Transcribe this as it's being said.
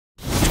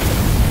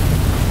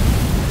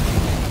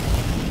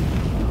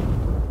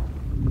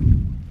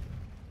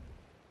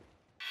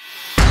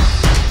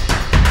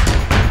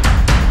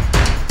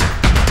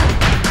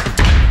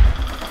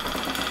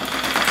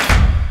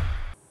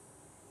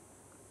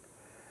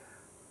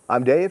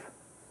I'm Dave,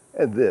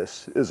 and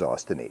this is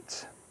Austin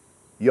Eats.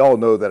 Y'all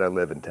know that I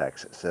live in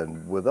Texas,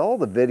 and with all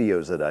the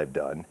videos that I've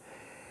done,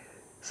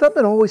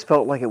 something always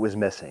felt like it was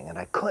missing, and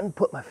I couldn't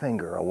put my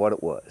finger on what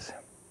it was.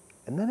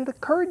 And then it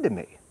occurred to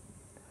me,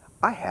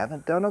 I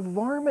haven't done a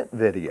varmint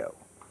video.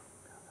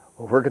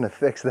 Well, we're going to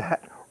fix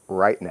that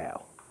right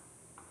now.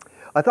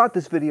 I thought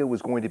this video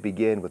was going to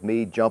begin with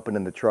me jumping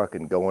in the truck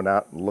and going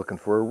out and looking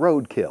for a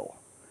roadkill.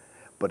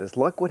 But as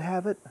luck would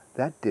have it,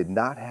 that did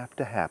not have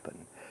to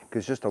happen.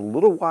 Because just a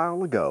little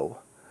while ago,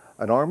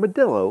 an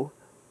armadillo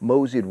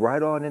moseyed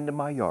right on into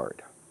my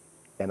yard.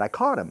 And I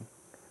caught him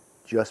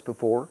just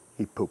before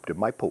he pooped in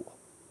my pool.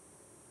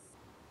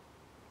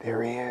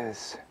 There he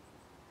is.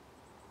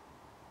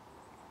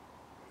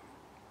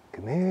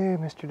 Come here,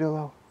 Mr.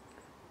 Dillo.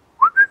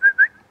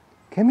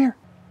 Come here.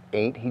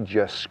 Ain't he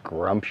just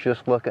scrumptious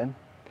looking?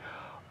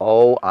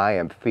 Oh, I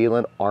am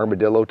feeling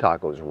armadillo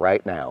tacos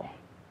right now.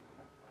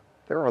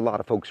 There are a lot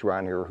of folks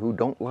around here who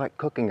don't like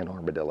cooking an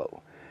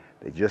armadillo.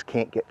 They just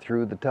can't get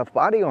through the tough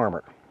body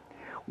armor.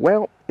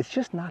 Well, it's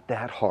just not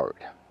that hard.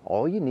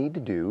 All you need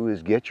to do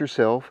is get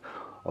yourself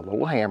a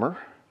little hammer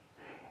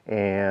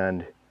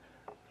and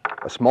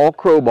a small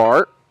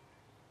crowbar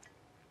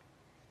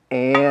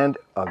and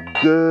a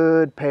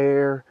good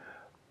pair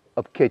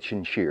of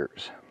kitchen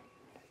shears.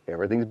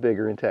 Everything's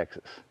bigger in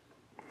Texas.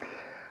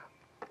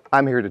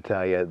 I'm here to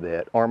tell you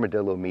that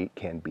armadillo meat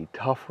can be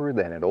tougher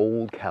than an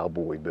old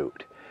cowboy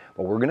boot.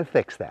 But we're going to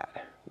fix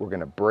that. We're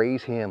going to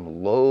braise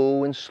him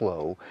low and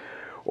slow,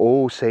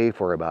 say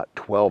for about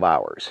 12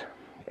 hours.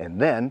 And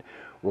then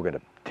we're going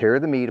to tear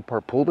the meat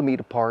apart, pull the meat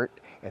apart,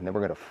 and then we're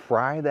going to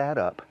fry that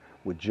up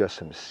with just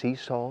some sea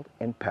salt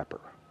and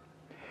pepper.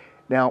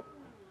 Now,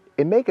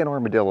 in making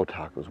armadillo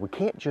tacos, we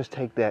can't just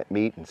take that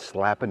meat and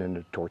slap it in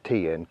a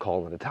tortilla and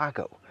call it a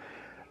taco.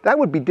 That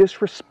would be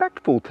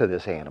disrespectful to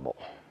this animal.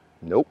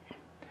 Nope.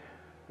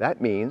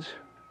 That means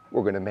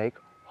we're going to make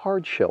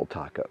hard shell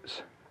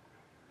tacos.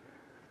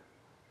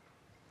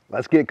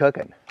 Let's get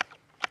cooking.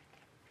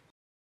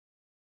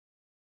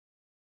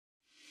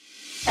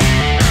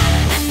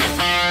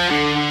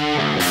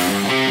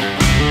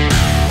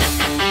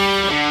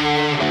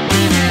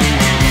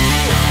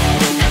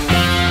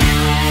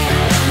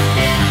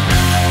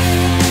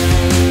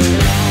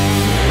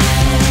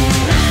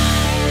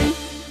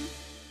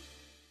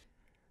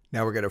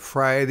 Now we're going to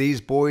fry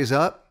these boys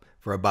up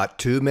for about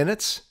 2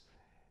 minutes,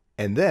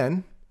 and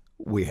then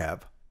we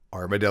have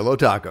armadillo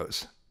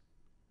tacos.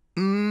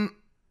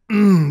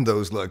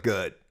 Those look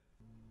good.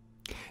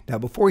 Now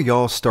before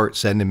y'all start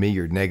sending me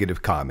your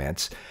negative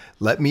comments,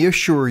 let me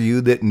assure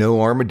you that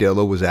no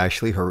armadillo was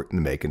actually hurt in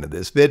the making of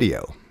this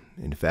video.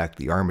 In fact,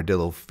 the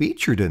armadillo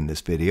featured in this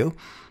video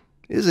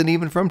isn't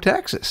even from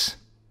Texas.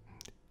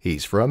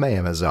 He's from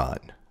Amazon.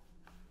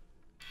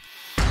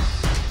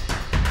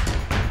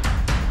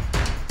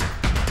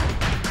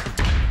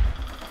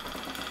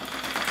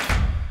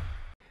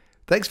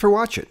 Thanks for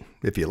watching.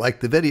 If you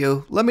liked the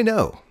video, let me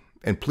know.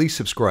 And please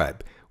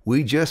subscribe.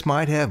 We just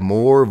might have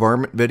more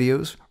varmint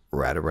videos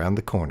right around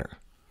the corner.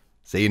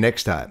 See you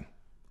next time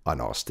on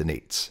Austin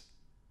Eats.